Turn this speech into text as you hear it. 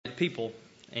people,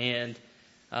 and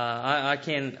I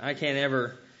can't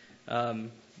ever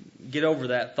get over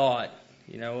that thought.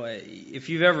 You know, if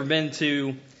you've ever been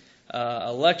to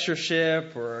a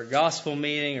lectureship or a gospel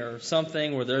meeting or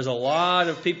something where there's a lot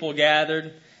of people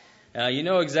gathered, you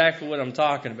know exactly what I'm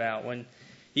talking about. When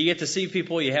you get to see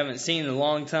people you haven't seen in a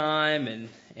long time,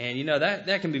 and you know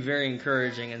that can be very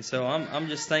encouraging. And so I'm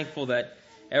just thankful that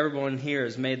everyone here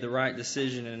has made the right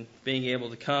decision in being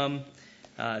able to come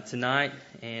tonight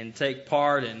and take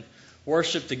part in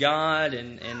worship to God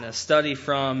and study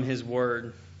from His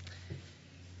Word.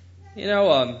 You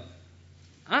know,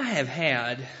 I have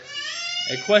had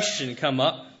a question come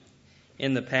up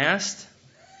in the past,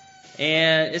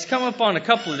 and it's come up on a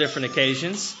couple of different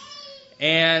occasions,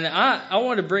 and I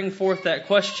want to bring forth that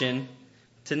question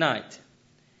tonight.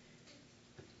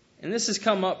 And this has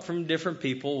come up from different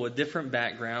people with different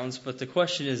backgrounds, but the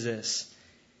question is this: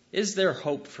 is there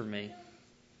hope for me?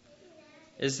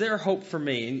 Is there hope for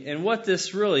me? And what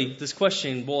this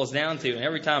question boils down to, and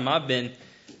every time I've been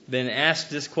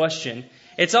asked this question,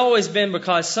 it's always been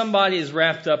because somebody is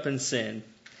wrapped up in sin.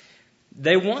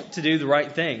 They want to do the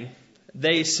right thing.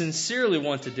 They sincerely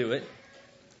want to do it.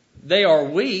 They are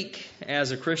weak as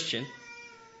a Christian,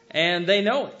 and they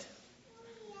know it.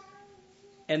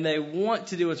 And they want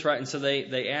to do what's right, and so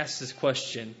they ask this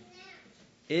question: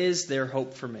 is there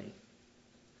hope for me?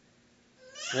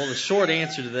 Well, the short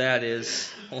answer to that is,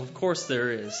 well, of course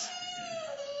there is.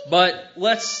 But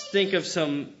let's think of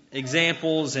some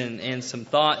examples and some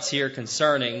thoughts here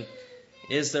concerning,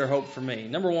 is there hope for me?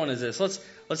 Number one is this.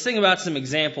 Let's think about some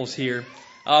examples here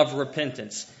of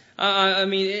repentance. I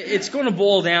mean, it's going to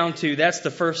boil down to, that's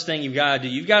the first thing you've got to do.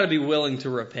 You've got to be willing to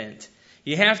repent.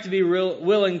 You have to be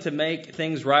willing to make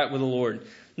things right with the Lord.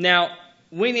 Now,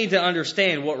 we need to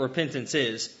understand what repentance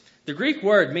is. The Greek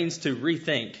word means to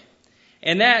rethink.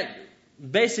 And that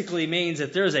basically means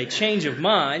that there's a change of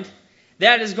mind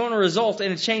that is going to result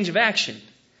in a change of action.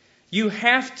 You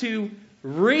have to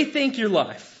rethink your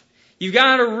life. You've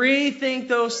got to rethink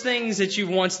those things that you've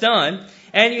once done,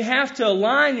 and you have to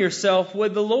align yourself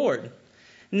with the Lord.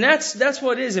 And that's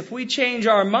what it is. If we change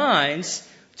our minds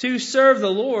to serve the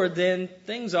Lord, then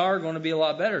things are going to be a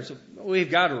lot better. So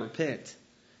we've got to repent.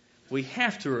 We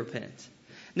have to repent.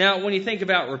 Now, when you think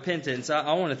about repentance,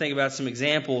 I want to think about some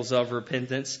examples of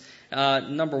repentance.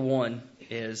 Number one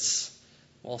is,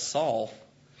 well, Saul.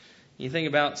 You think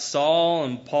about Saul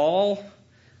and Paul,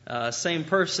 same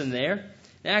person there.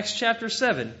 In Acts chapter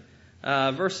 7,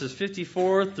 verses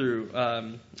 54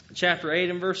 through chapter 8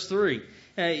 and verse 3,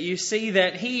 you see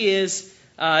that he is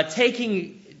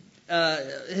taking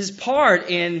his part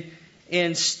in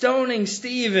stoning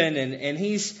Stephen, and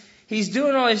he's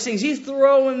doing all these things. He's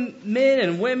throwing men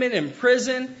and women in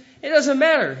prison. It doesn't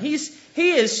matter. He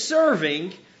is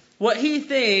serving what he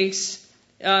thinks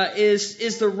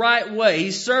is the right way.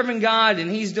 He's serving God,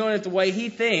 and he's doing it the way he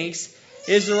thinks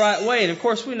is the right way. And of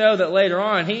course, we know that later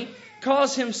on he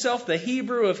calls himself the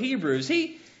Hebrew of Hebrews.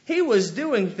 He was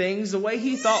doing things the way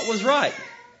he thought was right.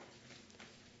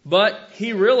 But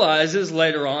he realizes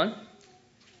later on,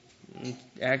 in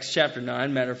Acts chapter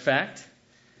 9, matter of fact,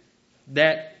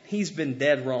 that he's been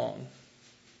dead wrong.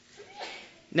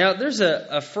 Now, there's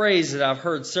a phrase that I've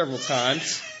heard several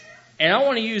times, and I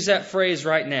want to use that phrase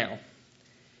right now.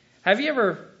 Have you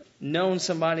ever known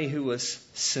somebody who was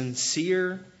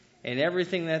sincere in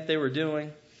everything that they were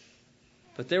doing,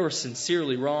 but they were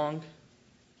sincerely wrong?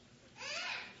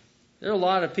 There are a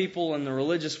lot of people in the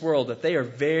religious world that they are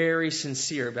very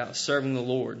sincere about serving the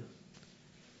Lord.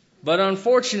 But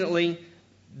unfortunately,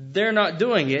 they're not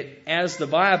doing it as the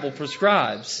Bible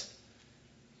prescribes.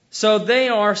 So they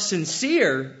are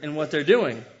sincere in what they're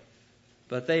doing,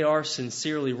 but they are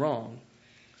sincerely wrong.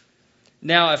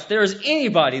 Now, if there's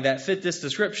anybody that fit this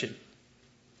description,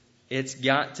 it's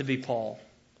got to be Paul.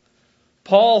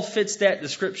 Paul fits that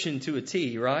description to a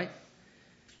T, right?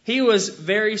 He was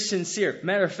very sincere.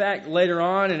 Matter of fact, later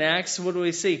on in Acts, what do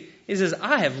we see? He says,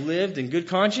 I have lived in good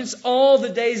conscience all the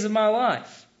days of my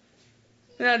life.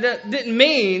 Now, that didn't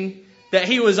mean that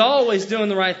he was always doing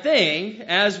the right thing,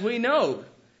 as we know.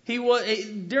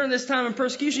 During this time of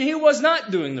persecution, he was not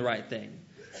doing the right thing.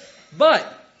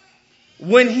 But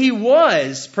when he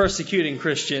was persecuting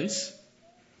Christians,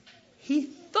 he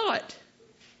thought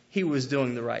he was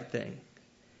doing the right thing.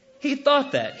 He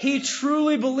thought that. He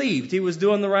truly believed he was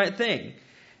doing the right thing.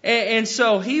 And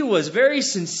so he was very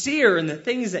sincere in the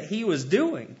things that he was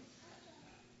doing.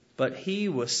 But he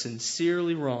was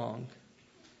sincerely wrong.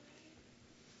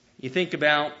 You think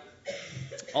about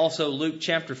also Luke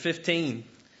chapter 15.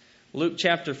 Luke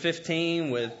chapter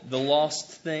 15 with the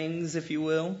lost things, if you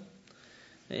will.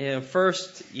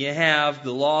 First, you have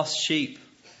the lost sheep.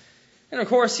 And of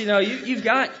course, you've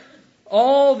got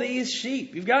all these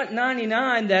sheep. You've got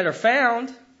 99 that are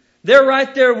found. They're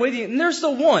right there with you. And there's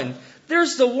the one.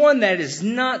 There's the one that is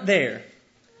not there.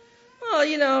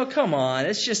 Well, come on.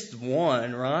 It's just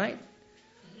one, right?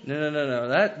 No.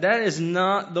 That is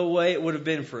not the way it would have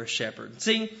been for a shepherd.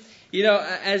 See,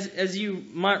 as you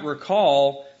might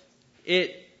recall,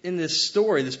 in this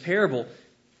story, this parable,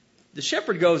 the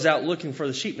shepherd goes out looking for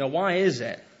the sheep. Now, why is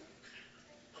that?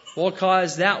 Well,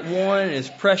 because that one is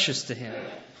precious to him.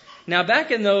 Now,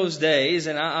 back in those days,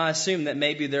 and I assume that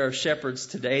maybe there are shepherds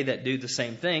today that do the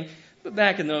same thing, but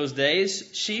back in those days,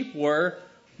 sheep were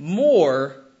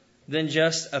more than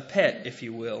just a pet, if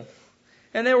you will.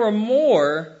 And they were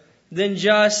more than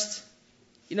just,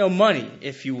 money,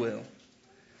 if you will.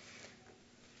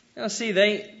 Now, see,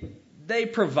 they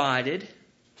provided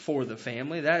for the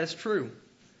family. That is true.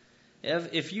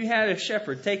 If you had a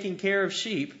shepherd taking care of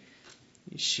sheep,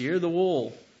 you shear the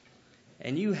wool,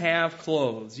 and you have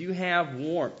clothes, you have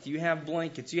warmth, you have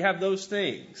blankets, you have those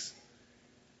things.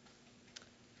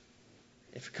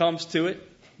 If it comes to it,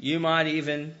 you might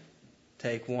even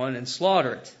take one and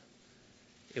slaughter it.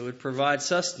 It would provide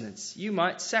sustenance. You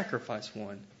might sacrifice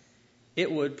one.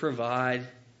 It would provide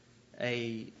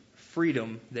a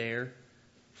freedom there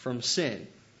from sin.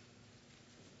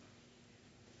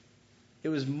 It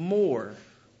was more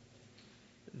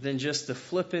than just the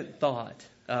flippant thought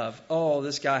of,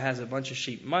 this guy has a bunch of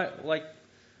sheep. Like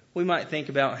we might think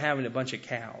about having a bunch of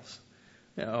cows.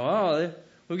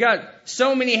 We've got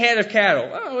so many head of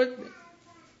cattle.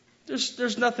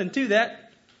 There's nothing to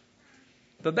that.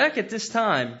 But back at this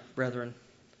time, brethren,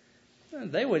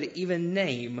 they would even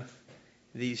name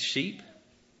these sheep.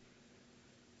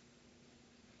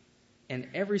 And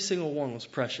every single one was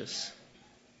precious.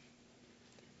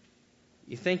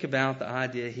 You think about the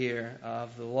idea here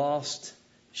of the lost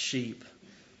sheep.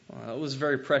 It was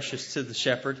very precious to the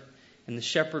shepherd, and the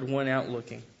shepherd went out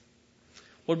looking.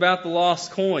 What about the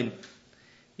lost coin?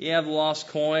 You have the lost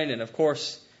coin, and of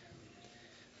course,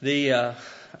 the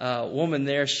woman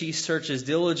there, she searches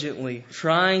diligently,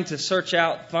 trying to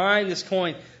find this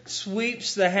coin,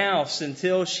 sweeps the house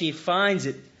until she finds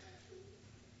it.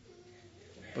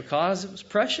 Because it was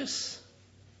precious.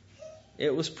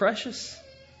 It was precious.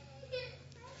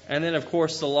 And then, of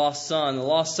course, the lost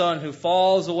son who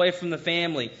falls away from the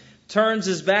family, turns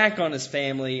his back on his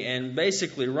family, and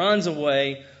basically runs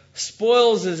away,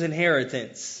 spoils his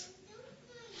inheritance.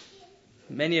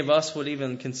 Many of us would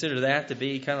even consider that to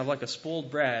be kind of like a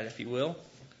spoiled brat, if you will.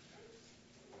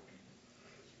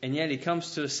 And yet he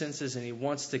comes to his senses and he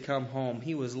wants to come home.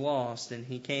 He was lost and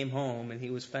he came home and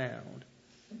he was found.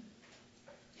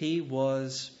 He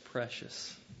was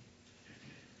precious.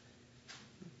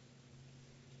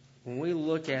 When we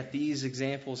look at these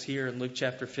examples here in Luke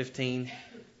chapter 15,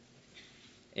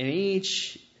 in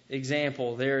each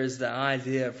example there is the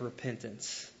idea of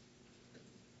repentance.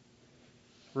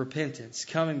 Repentance,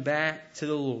 coming back to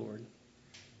the Lord.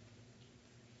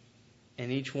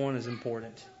 And each one is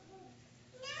important.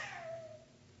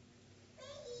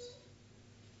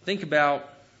 Think about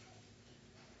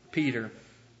Peter.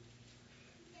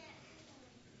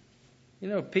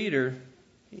 Peter,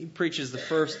 he preaches the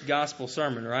first gospel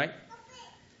sermon, right?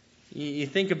 You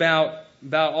think about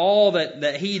all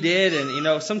that he did,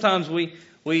 and sometimes we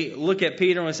look at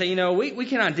Peter and we say, we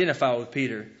can identify with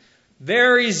Peter.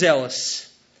 Very zealous.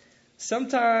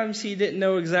 Sometimes he didn't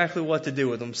know exactly what to do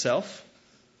with himself.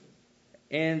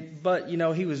 But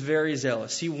he was very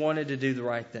zealous. He wanted to do the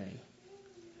right thing.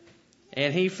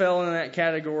 And he fell in that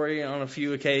category on a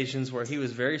few occasions where he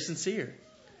was very sincere.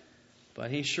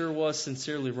 But he sure was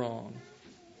sincerely wrong.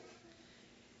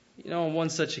 On one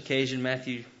such occasion,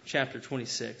 Matthew chapter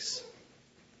 26.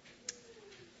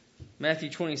 Matthew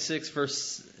 26,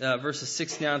 verses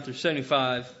 69 through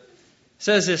 75.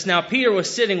 Says this, Now Peter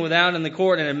was sitting without in the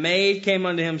court, and a maid came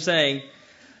unto him, saying,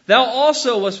 Thou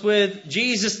also wast with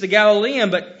Jesus the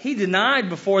Galilean. But he denied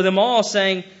before them all,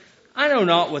 saying, I know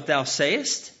not what thou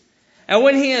sayest. And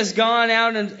when he was gone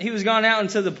out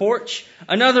into the porch,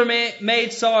 another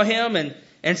maid saw him,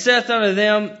 and saith unto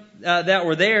them that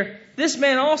were there, This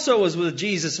man also was with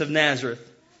Jesus of Nazareth.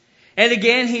 And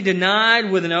again he denied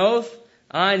with an oath,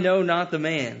 I know not the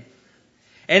man.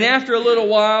 And after a little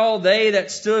while, they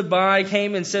that stood by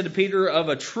came and said to Peter, Of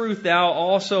a truth thou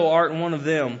also art one of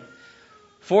them,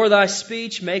 for thy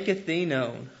speech maketh thee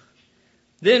known.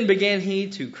 Then began he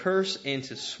to curse and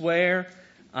to swear,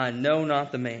 I know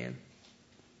not the man.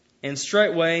 And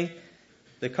straightway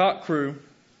the cock crew,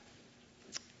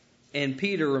 and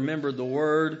Peter remembered the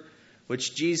word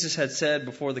which Jesus had said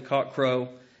before the cock crow,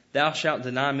 Thou shalt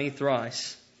deny me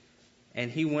thrice.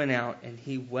 And he went out and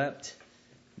he wept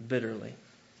bitterly.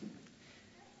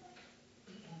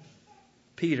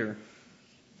 Peter.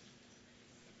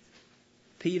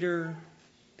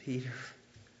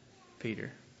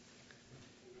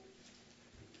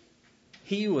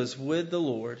 He was with the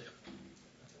Lord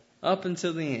up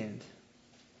until the end.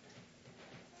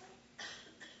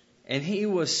 And he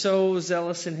was so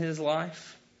zealous in his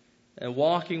life and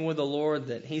walking with the Lord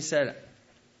that he said,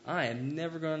 I am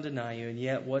never going to deny you. And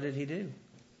yet, what did he do?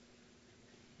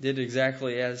 Did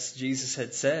exactly as Jesus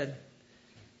had said.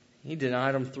 He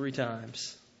denied him 3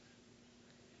 times.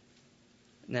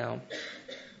 Now,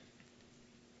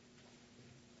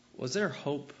 was there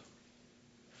hope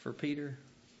for Peter?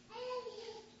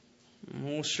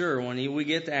 Well, sure. When we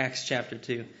get to Acts chapter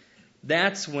 2,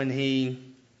 that's when he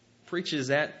preaches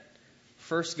that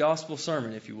first gospel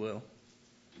sermon, if you will.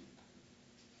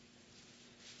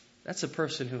 That's a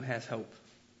person who has hope.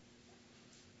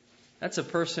 That's a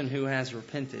person who has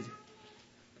repented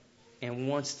and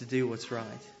wants to do what's right.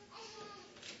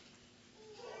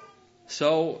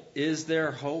 So, is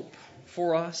there hope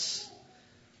for us?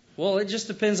 Well, it just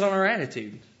depends on our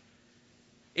attitude.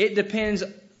 It depends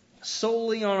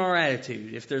solely on our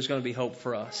attitude if there's going to be hope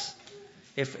for us.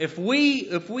 If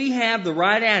we have the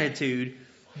right attitude,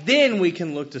 then we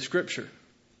can look to Scripture.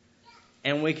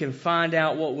 And we can find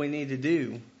out what we need to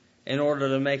do in order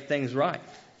to make things right.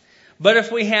 But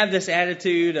if we have this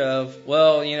attitude of,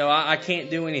 well, I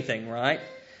can't do anything right.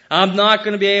 I'm not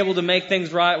going to be able to make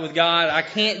things right with God. I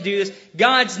can't do this.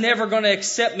 God's never going to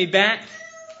accept me back.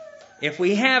 If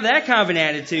we have that kind of an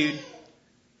attitude,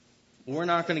 we're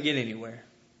not going to get anywhere.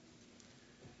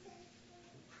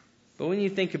 But when you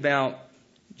think about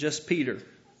just Peter,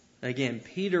 again,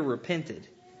 Peter repented.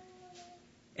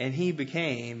 And he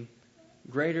became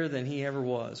greater than he ever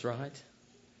was, right?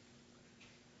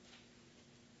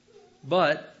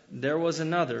 But there was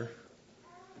another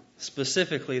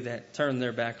specifically that turned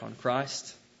their back on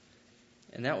Christ,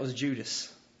 and that was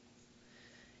Judas.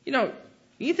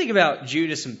 You think about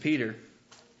Judas and Peter,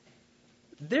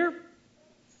 they're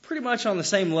pretty much on the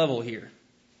same level here.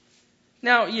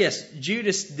 Now, yes,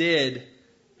 Judas did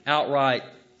outright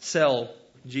sell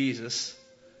Jesus.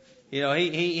 He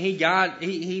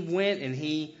went and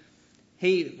he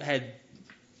had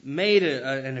made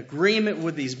an agreement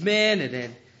with these men and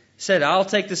then said, I'll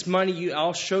take this money,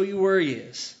 I'll show you where he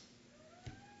is.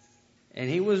 And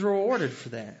he was rewarded for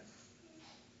that.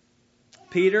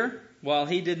 Peter, while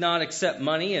he did not accept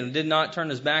money and did not turn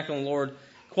his back on the Lord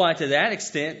quite to that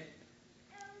extent,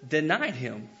 denied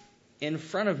him in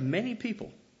front of many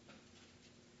people.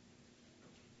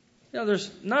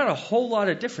 There's not a whole lot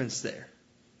of difference there.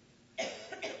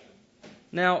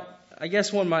 Now, I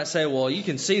guess one might say, well, you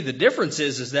can see the difference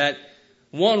is that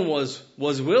one was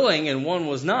willing and one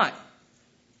was not.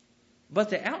 But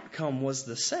the outcome was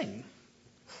the same.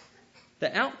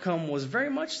 The outcome was very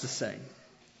much the same.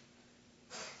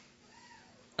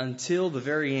 Until the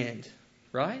very end,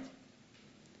 right?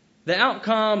 The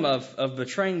outcome of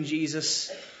betraying Jesus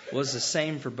was the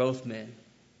same for both men.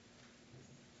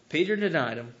 Peter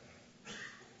denied him,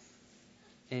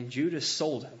 and Judas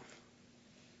sold him.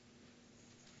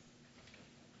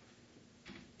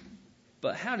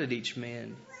 But how did each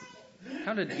one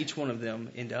of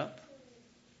them end up?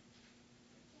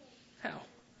 How?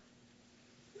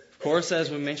 Of course, as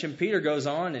we mentioned, Peter goes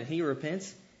on and he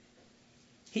repents.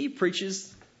 He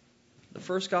preaches the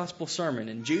first gospel sermon.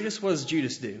 And Judas, what does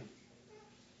Judas do?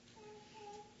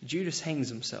 Judas hangs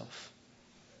himself.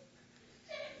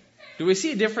 Do we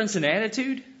see a difference in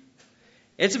attitude?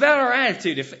 It's about our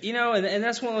attitude. And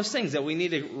that's one of those things that we need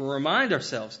to remind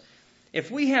ourselves. If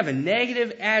we have a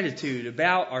negative attitude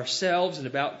about ourselves and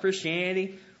about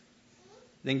Christianity,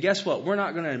 then guess what? We're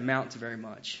not going to amount to very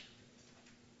much.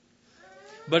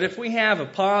 But if we have a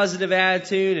positive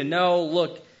attitude and know,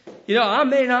 look, I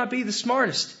may not be the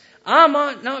smartest. I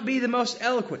might not be the most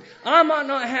eloquent. I might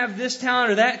not have this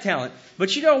talent or that talent.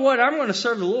 But you know what? I'm going to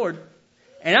serve the Lord.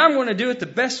 And I'm going to do it the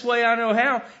best way I know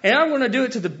how. And I'm going to do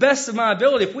it to the best of my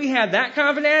ability. If we have that kind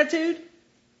of an attitude,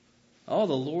 the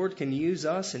Lord can use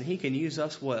us and He can use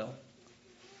us well.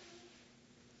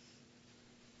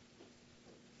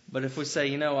 But if we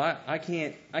say, I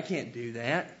can't do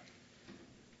that.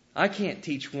 I can't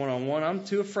teach one-on-one. I'm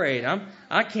too afraid.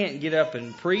 I can't get up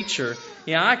and preach, or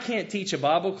I can't teach a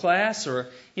Bible class, or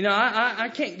I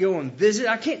can't go and visit.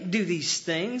 I can't do these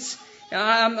things.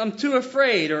 I'm too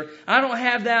afraid, or I don't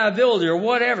have that ability, or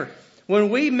whatever. When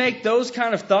we make those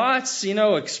kind of thoughts,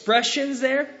 expressions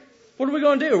there, what are we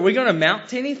going to do? Are we going to amount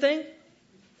to anything?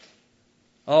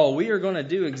 We are going to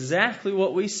do exactly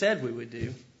what we said we would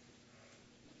do.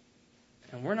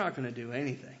 And we're not going to do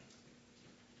anything.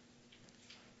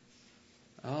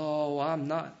 I'm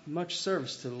not much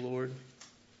service to the Lord.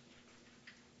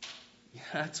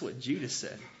 That's what Judas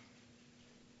said.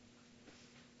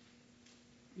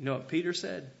 You know what Peter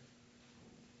said?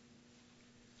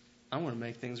 I want to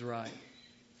make things right.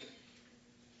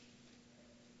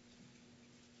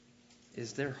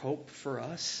 Is there hope for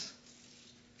us?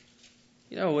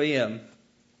 You know, when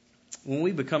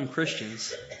we become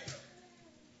Christians,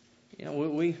 you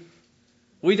know,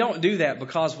 we don't do that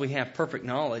because we have perfect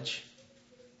knowledge,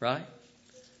 right?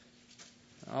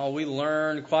 Oh, we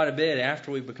learn quite a bit after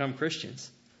we become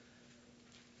Christians.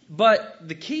 But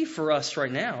the key for us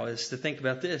right now is to think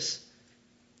about this.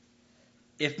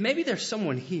 If maybe there's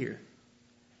someone here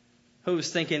who's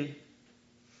thinking,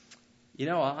 you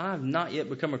know, I've not yet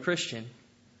become a Christian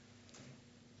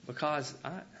because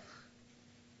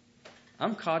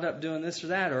I'm caught up doing this or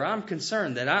that, or I'm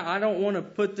concerned that I don't want to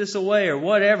put this away or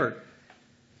whatever.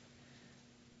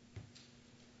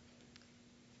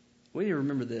 We need to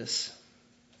remember this.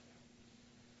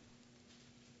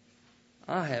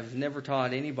 I have never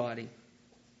taught anybody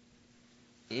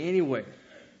anywhere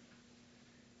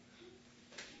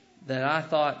that I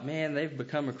thought, man, they've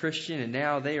become a Christian and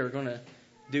now they are going to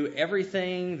do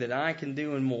everything that I can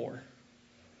do and more.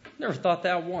 Never thought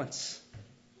that once.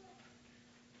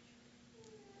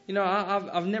 You know,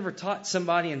 I've never taught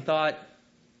somebody and thought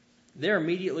they're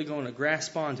immediately going to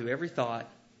grasp onto every thought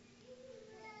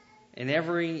and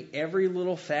every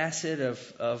little facet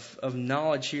of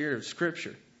knowledge here of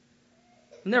Scripture.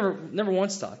 Never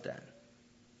once thought that.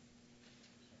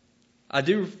 I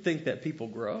do think that people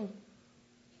grow.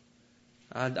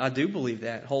 I do believe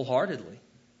that wholeheartedly.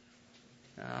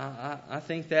 I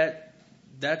think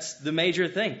that's the major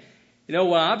thing. You know,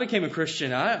 when I became a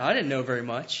Christian, I didn't know very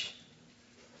much.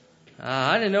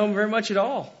 I didn't know very much at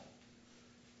all.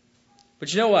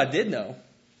 But you know what I did know?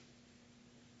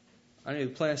 I knew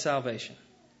the plan of salvation.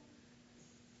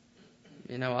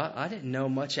 You know, I didn't know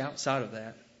much outside of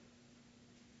that.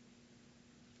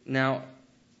 Now,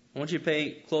 I want you to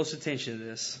pay close attention to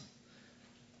this.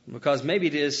 Because maybe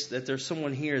it is that there's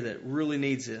someone here that really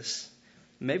needs this.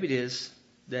 Maybe it is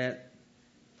that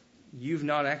you've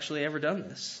not actually ever done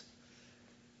this.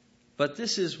 But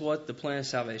this is what the plan of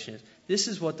salvation is. This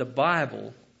is what the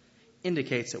Bible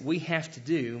indicates that we have to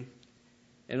do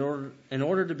in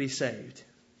order to be saved.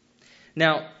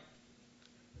 Now,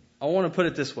 I want to put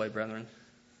it this way, brethren.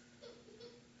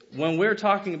 When we're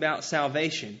talking about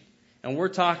salvation, and we're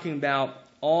talking about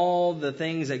all the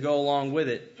things that go along with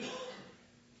it,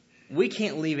 we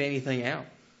can't leave anything out.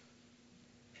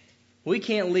 We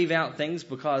can't leave out things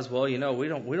because, well, you know, we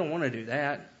don't want to do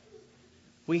that.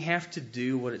 We have to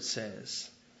do what it says.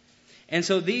 And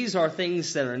so these are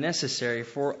things that are necessary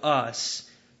for us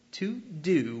to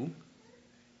do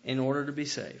in order to be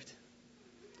saved.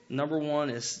 Number one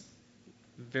is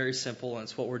very simple, and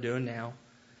it's what we're doing now.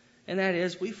 And that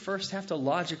is, we first have to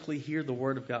logically hear the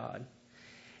Word of God.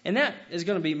 And that is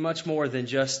going to be much more than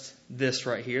just this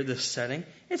right here, this setting.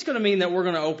 It's going to mean that we're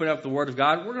going to open up the Word of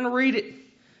God. We're going to read it.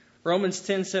 Romans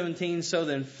 10:17, so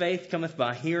then faith cometh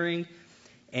by hearing,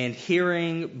 and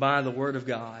hearing by the Word of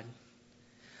God.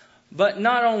 But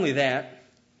not only that,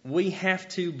 we have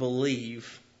to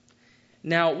believe.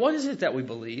 Now, what is it that we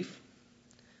believe?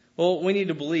 Well, we need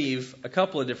to believe a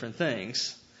couple of different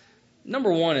things.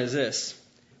 Number one is this.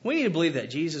 We need to believe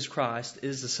that Jesus Christ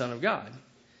is the Son of God.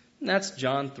 And that's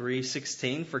John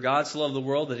 3:16. For God so loved the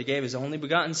world that He gave His only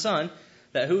begotten Son,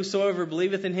 that whosoever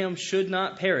believeth in Him should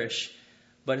not perish,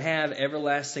 but have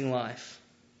everlasting life.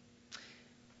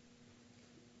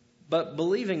 But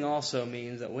believing also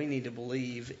means that we need to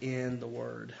believe in the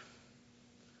Word.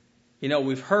 You know,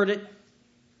 we've heard it.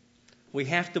 We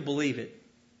have to believe it.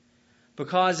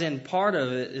 Because in part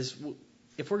of it is,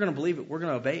 if we're going to believe it, we're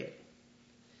going to obey it.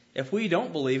 If we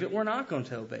don't believe it, we're not going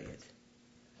to obey it.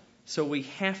 So we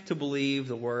have to believe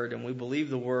the Word, and we believe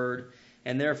the Word,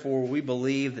 and therefore we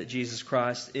believe that Jesus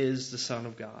Christ is the Son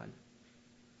of God.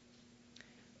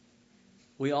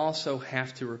 We also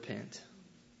have to repent.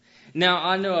 Now,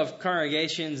 I know of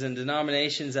congregations and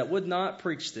denominations that would not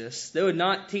preach this. They would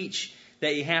not teach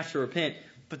that you have to repent,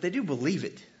 but they do believe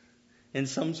it in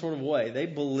some sort of way. They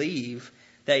believe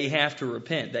that you have to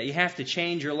repent, that you have to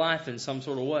change your life in some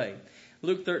sort of way.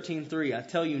 Luke 13:3, I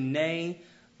tell you, nay,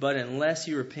 but unless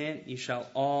you repent, you shall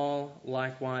all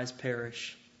likewise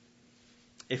perish.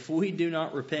 If we do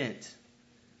not repent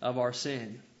of our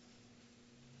sin,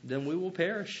 then we will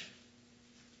perish.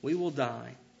 We will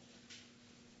die.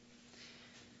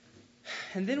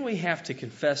 And then we have to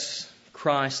confess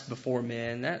Christ before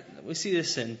men. We see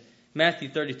this in Matthew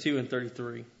 32 and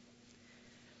 33.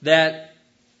 That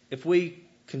if we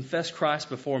confess Christ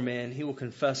before men, He will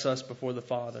confess us before the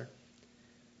Father.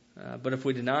 But if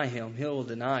we deny him, he'll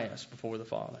deny us before the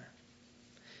Father.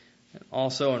 And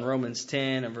also in Romans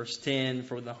 10 and verse 10,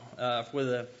 with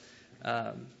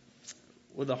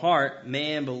the heart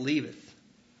man believeth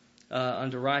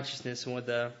unto righteousness, and with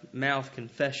the mouth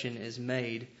confession is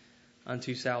made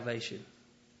unto salvation.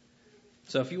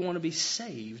 So if you want to be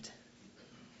saved,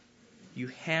 you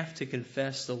have to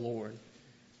confess the Lord.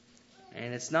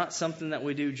 And it's not something that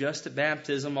we do just at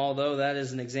baptism, although that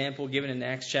is an example given in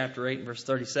Acts chapter 8 and verse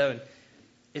 37.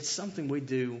 It's something we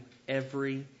do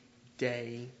every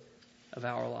day of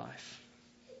our life.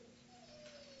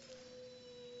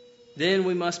 Then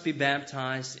we must be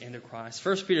baptized into Christ.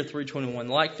 1 Peter 3:21,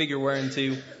 like figure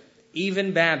whereunto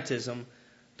even baptism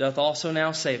doth also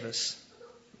now save us,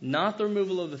 not the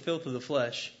removal of the filth of the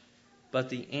flesh, but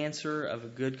the answer of a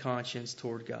good conscience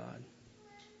toward God.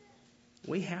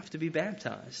 We have to be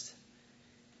baptized.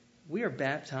 We are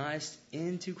baptized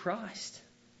into Christ.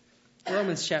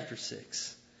 Romans chapter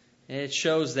 6. And it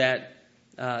shows that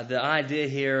the idea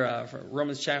here,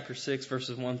 Romans chapter 6,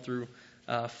 verses 1 through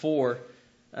 4,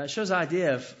 shows the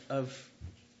idea of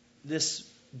this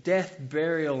death,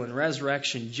 burial, and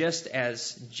resurrection, just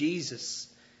as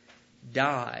Jesus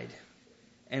died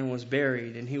and was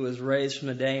buried, and he was raised from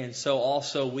the dead, and so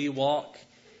also we walk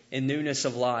in newness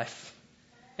of life.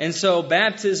 And so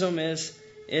baptism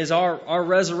is our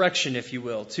resurrection, if you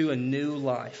will, to a new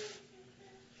life.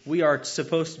 We are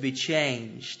supposed to be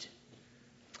changed.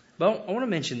 But I want to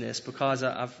mention this because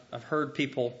I've heard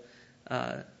people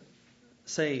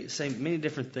say many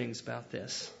different things about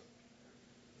this.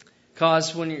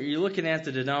 Because when you're looking at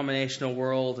the denominational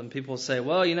world and people say,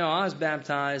 well, I was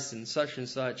baptized in such and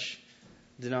such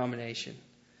denomination.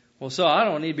 Well, so I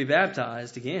don't need to be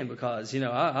baptized again because,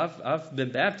 I've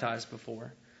been baptized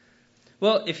before.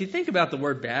 Well, if you think about the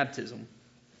word baptism,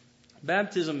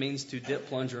 baptism means to dip,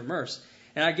 plunge, or immerse.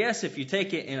 And I guess if you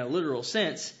take it in a literal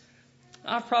sense,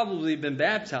 I've probably been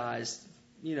baptized,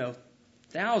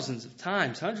 thousands of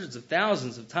times, hundreds of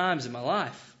thousands of times in my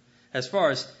life. As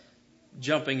far as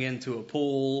jumping into a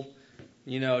pool,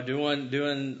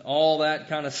 doing all that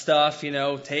kind of stuff,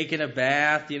 taking a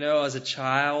bath, as a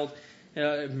child,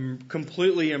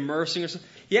 completely immersing yourself.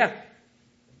 Yeah,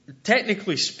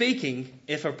 technically speaking,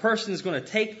 if a person is going to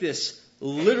take this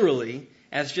literally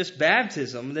as just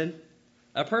baptism, then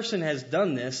a person has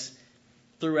done this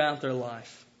throughout their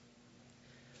life.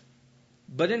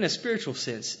 But in a spiritual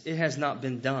sense, it has not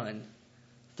been done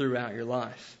throughout your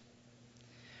life.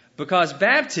 Because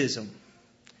baptism,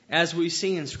 as we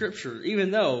see in Scripture,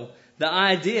 even though the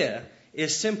idea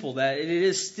is simple, that it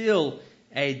is still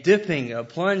a dipping, a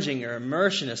plunging, or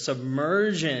immersion, a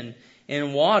submersion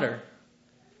in water,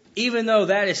 even though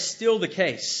that is still the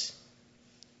case,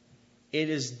 it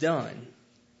is done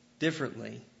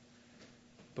differently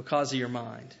because of your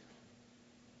mind.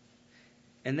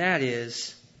 And that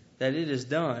is that it is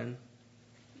done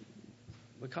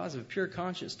because of a pure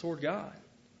conscience toward God.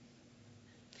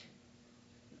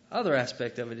 Other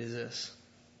aspect of it is this.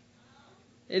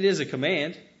 It is a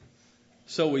command,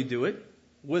 so we do it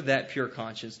with that pure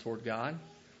conscience toward God.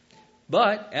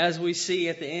 But, as we see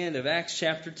at the end of Acts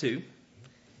chapter 2,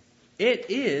 it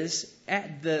is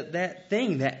that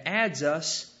thing that adds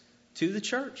us to the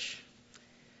church.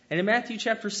 And in Matthew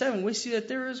chapter 7, we see that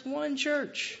there is one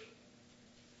church.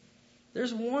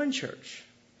 There's one church.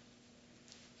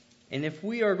 And if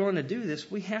we are going to do this,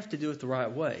 we have to do it the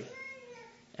right way.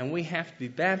 And we have to be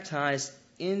baptized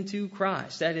into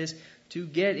Christ. That is, to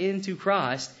get into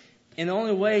Christ. And the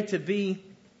only way to be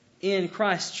in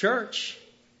Christ's church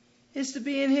is to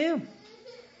be in Him.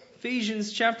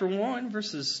 Ephesians chapter 1,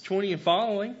 verses 20 and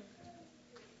following.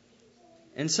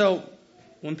 And so,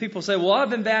 when people say, well, I've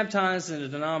been baptized in a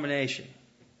denomination.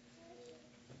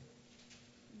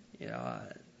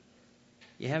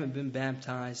 You haven't been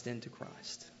baptized into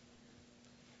Christ.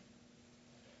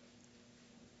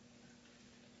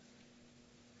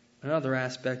 Another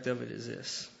aspect of it is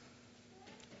this.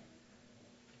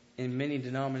 In many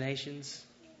denominations,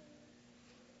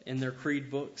 in their creed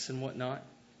books and whatnot,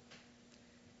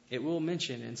 it will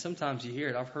mention, and sometimes you hear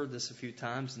it, I've heard this a few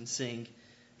times and seeing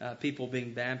people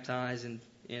being baptized in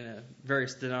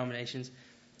various denominations,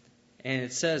 and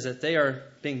it says that they are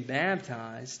being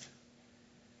baptized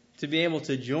to be able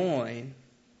to join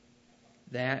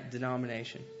that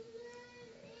denomination.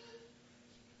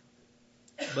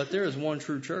 But there is one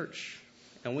true church,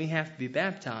 and we have to be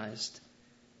baptized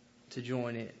to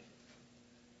join it,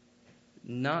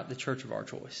 not the church of our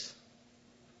choice.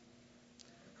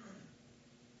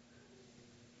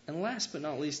 And last but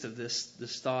not least of this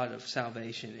thought of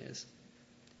salvation is,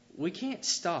 we can't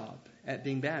stop at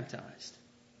being baptized.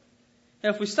 Now,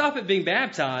 if we stop at being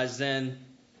baptized, then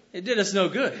It did us no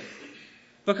good.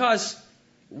 Because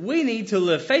we need to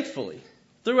live faithfully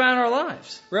throughout our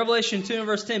lives. Revelation 2 and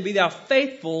verse 10, be thou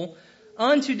faithful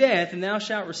unto death, and thou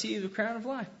shalt receive the crown of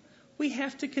life. We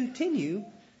have to continue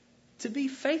to be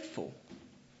faithful.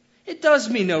 It does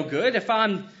me no good if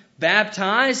I'm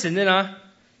baptized and then I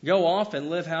go off and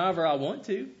live however I want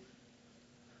to.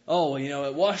 Oh,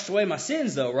 it washed away my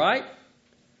sins though, right?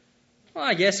 Well,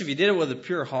 I guess if you did it with a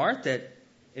pure heart, that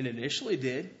it initially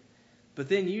did. But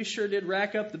then you sure did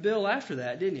rack up the bill after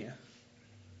that, didn't you?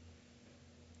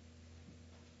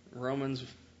 Romans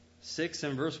 6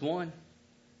 and verse 1.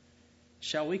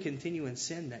 Shall we continue in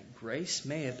sin that grace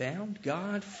may abound?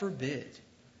 God forbid.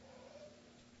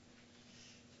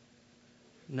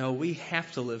 No, we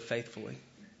have to live faithfully.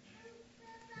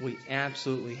 We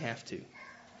absolutely have to.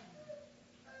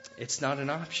 It's not an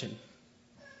option.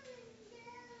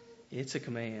 It's a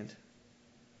command.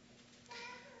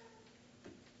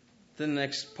 Then the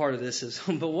next part of this is,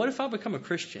 but what if I become a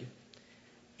Christian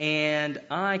and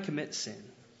I commit sin?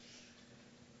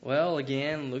 Well,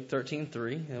 again, Luke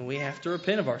 13:3, and we have to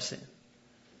repent of our sin.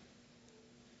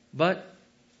 But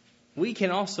we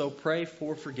can also pray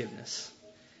for forgiveness.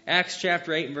 Acts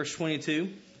chapter 8 and verse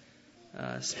 22,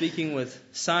 speaking with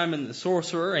Simon the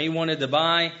sorcerer, he wanted to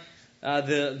buy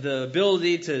the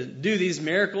ability to do these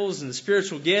miracles and the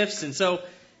spiritual gifts, and so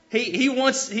he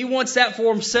wants that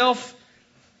for himself.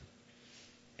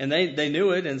 And they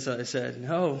knew it, and so they said,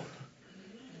 no,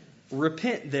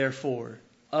 repent therefore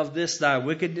of this thy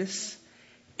wickedness,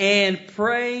 and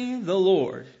pray the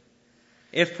Lord,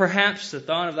 if perhaps the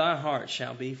thought of thy heart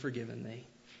shall be forgiven thee.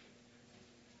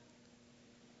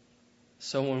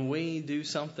 So when we do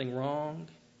something wrong,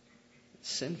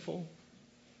 sinful,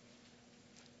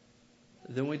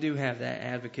 then we do have that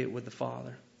advocate with the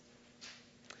Father.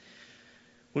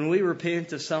 When we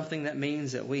repent of something, that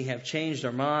means that we have changed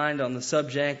our mind on the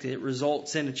subject. It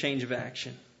results in a change of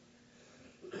action.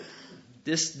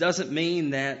 This doesn't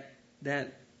mean that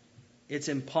it's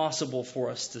impossible for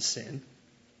us to sin.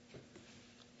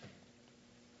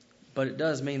 But it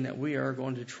does mean that we are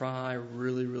going to try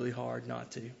really, really hard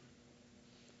not to.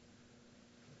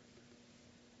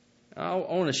 I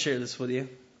want to share this with you.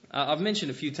 I've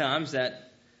mentioned a few times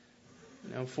that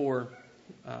for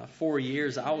 4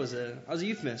 years I was a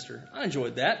youth minister. I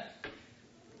enjoyed that.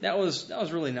 That was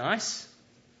really nice.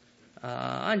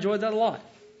 I enjoyed that a lot.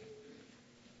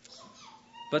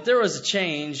 But there was a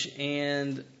change,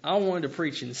 and I wanted to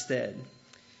preach instead.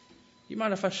 You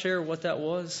mind if I share what that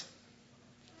was?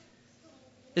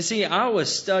 You see, I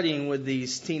was studying with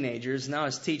these teenagers, and I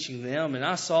was teaching them, and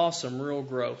I saw some real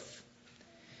growth.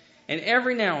 And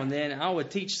every now and then, I would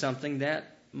teach something that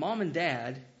Mom and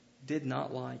Dad did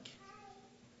not like.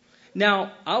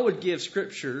 Now, I would give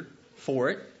Scripture for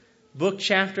it, book,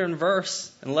 chapter, and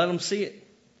verse, and let them see it.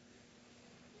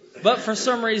 But for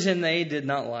some reason, they did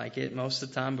not like it most of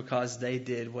the time because they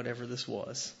did whatever this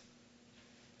was.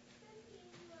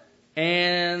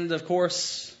 And, of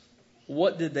course,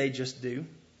 what did they just do?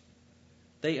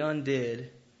 They undid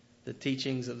the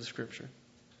teachings of the Scripture.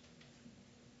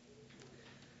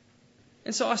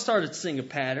 And so I started seeing a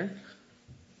pattern.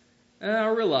 And I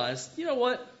realized, you know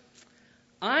what?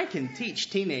 I can teach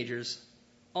teenagers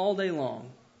all day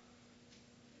long.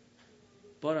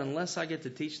 But unless I get to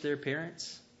teach their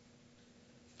parents,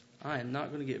 I am not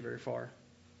going to get very far.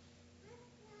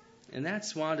 And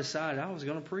that's why I decided I was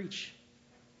going to preach.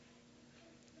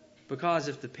 Because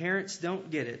if the parents don't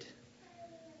get it,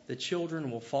 the children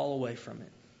will fall away from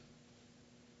it.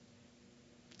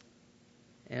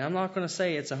 And I'm not going to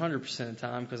say it's 100% of the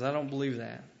time because I don't believe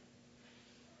that.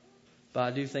 But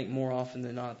I do think more often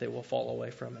than not they will fall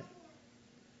away from it.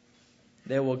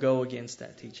 They will go against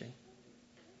that teaching.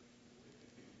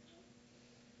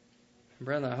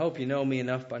 Brethren, I hope you know me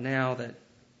enough by now that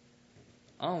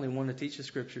I only want to teach the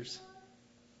Scriptures.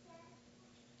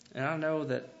 And I know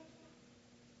that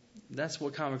that's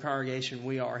what kind of congregation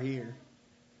we are here.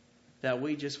 That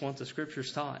we just want the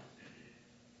Scriptures taught.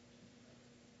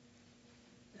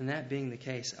 And that being the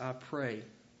case, I pray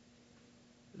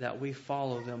that we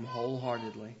follow them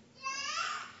wholeheartedly.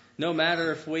 No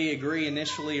matter if we agree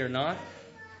initially or not,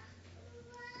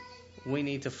 we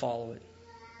need to follow it.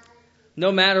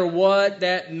 No matter what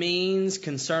that means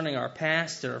concerning our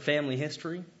past and our family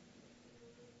history,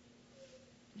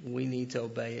 we need to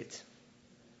obey it.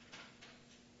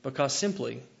 Because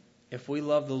simply, if we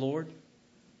love the Lord,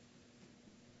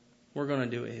 we're going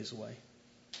to do it His way.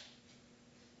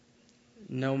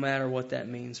 No matter what that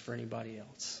means for anybody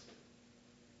else.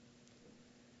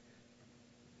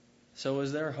 So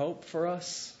is there hope for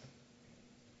us?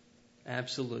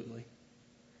 Absolutely.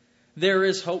 There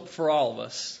is hope for all of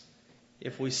us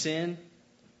if we sin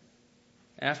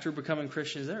after becoming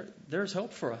Christians, there's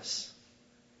hope for us.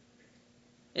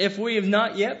 If we have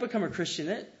not yet become a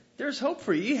Christian, there's hope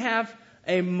for you. You have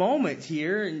a moment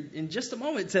here, in just a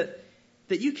moment, that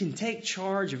you can take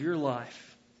charge of your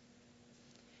life.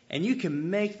 And you can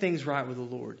make things right with the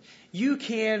Lord. You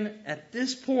can, at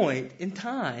this point in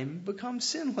time, become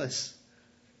sinless.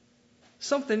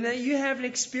 Something that you haven't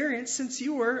experienced since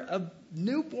you were a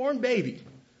newborn baby.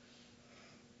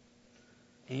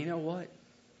 And you know what?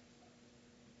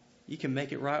 You can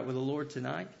make it right with the Lord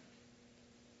tonight.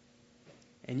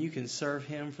 And you can serve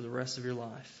Him for the rest of your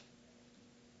life.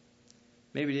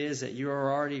 Maybe it is that you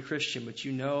are already a Christian, but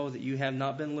you know that you have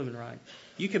not been living right.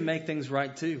 You can make things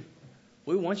right too.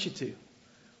 We want you to.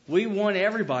 We want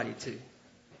everybody to.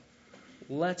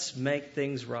 Let's make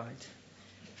things right.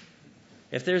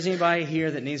 If there's anybody here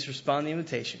that needs to respond to the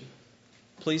invitation,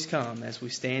 please come as we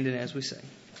stand and as we sing.